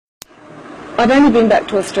I've only been back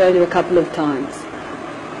to Australia a couple of times.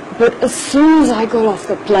 But as soon as I got off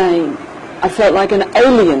the plane, I felt like an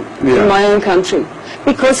alien in my own country.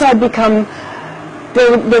 Because I'd become,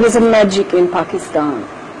 there was a magic in Pakistan.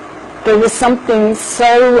 There was something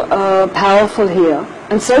so powerful here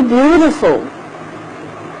and so beautiful.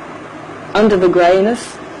 Under the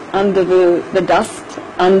greyness, under the dust,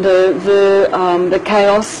 under the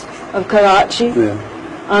chaos of Karachi,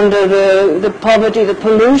 under the poverty, the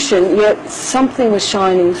pollution, yet something was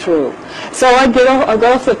shining through. So I got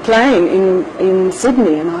off the plane in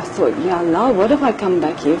Sydney and I thought, Ya Allah, what have I come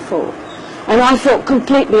back here for? And I felt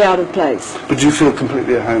completely out of place. But do you feel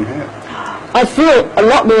completely at home here? I feel a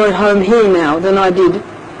lot more at home here now than I did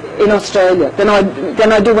in Australia, than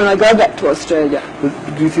I do when I go back to Australia.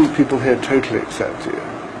 But do you think people here totally accept you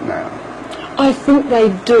now? I think they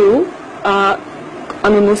do.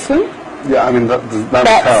 I'm a Muslim. Yeah, I mean, that would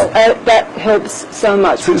help. That helps so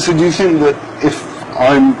much. So do you think that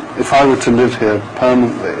if I were to live here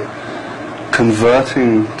permanently,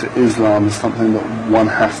 converting to Islam is something that one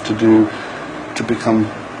has to do to become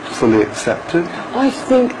fully accepted? I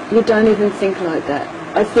think you don't even think like that.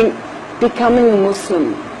 I think becoming a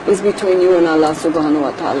Muslim is between you and Allah subhanahu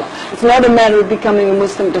wa ta'ala. It's not a matter of becoming a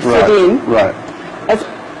Muslim to fit in. Right. It's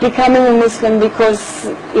becoming a Muslim because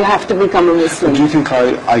you have to become a Muslim. But do you think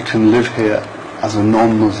I can live here as a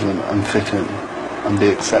non-Muslim and fit in and be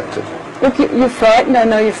accepted? Look, you're frightened. I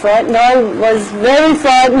know you're frightened. I was very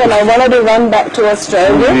frightened and I wanted to run back to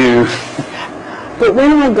Australia. But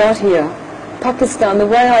when I got here, Pakistan, the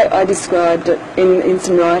way I described it in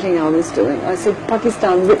some writing I was doing, I said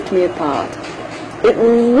Pakistan ripped me apart. It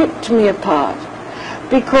ripped me apart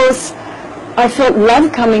because I felt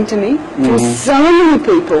love coming to me from so many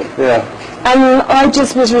people. Yeah. And I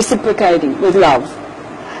just was reciprocating with love.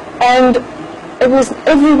 And it was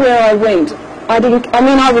everywhere I went.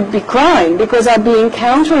 I would be crying because I'd be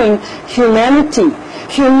encountering humanity.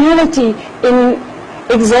 Humanity in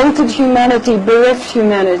exalted humanity, bereft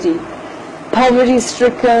humanity,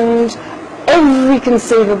 poverty-stricken, every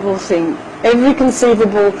conceivable thing, every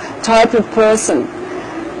conceivable type of person.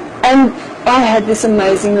 And I had this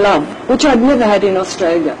amazing love, which I'd never had in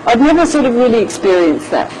Australia. I'd never sort of really experienced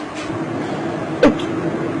that.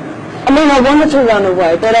 I wanted to run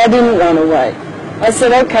away, but I didn't run away. I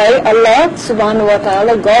said, okay, Allah subhanahu wa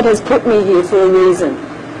ta'ala, God has put me here for a reason.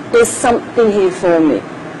 There's something here for me.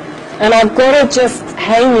 And I've got to just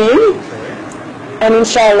hang in, and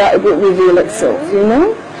inshallah it will reveal itself, you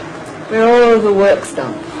know? Where all the work's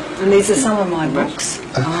done. And these are some of my books.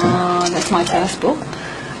 Okay. That's my first book.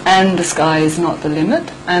 And The Sky Is Not the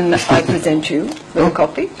Limit. And I present you with a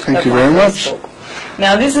copy. Thank you very much. Book.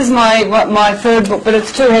 Now this is my third book, but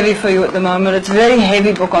it's too heavy for you at the moment. It's a very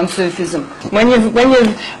heavy book on Sufism. When you've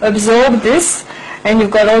absorbed this and you've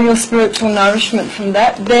got all your spiritual nourishment from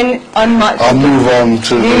that, then I might... I'll move on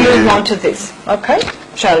to move on to this, okay?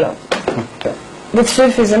 Shalom. Okay. With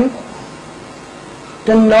Sufism,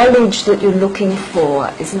 the knowledge that you're looking for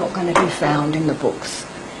is not going to be found in the books.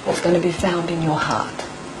 It's going to be found in your heart.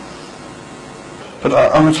 But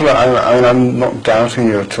I'm not doubting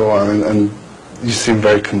you at all. And you seem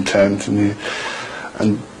very content, and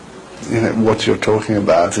you know what you're talking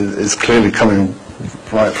about is clearly coming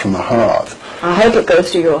right from the heart. I hope it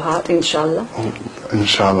goes to your heart, inshallah.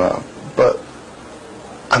 Inshallah. But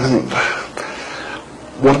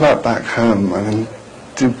what about back home?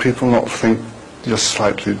 Do people not think you're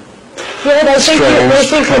slightly they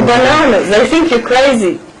think you're bananas. They think you're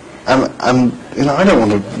crazy. And I don't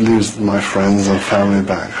want to lose my friends and family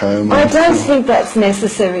back home. I don't think that's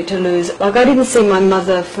necessary to lose. Like, I didn't see my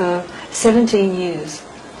mother for 17 years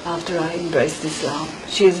after I embraced Islam.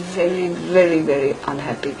 She is very, very, very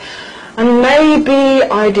unhappy. And maybe a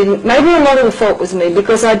lot of the fault was me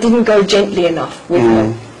because I didn't go gently enough with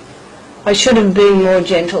her. I should have been more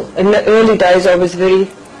gentle. In the early days I was very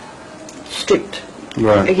strict.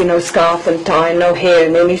 Right. Scarf and tie, no hair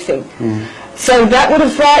and anything. So that would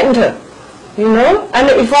have frightened her, And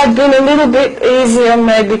if I'd been a little bit easier,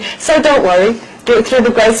 maybe. So don't worry, do it through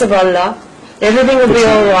the grace of Allah. Everything will be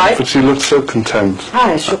all right. But she looked so content.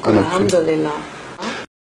 Shukr, alhamdulillah.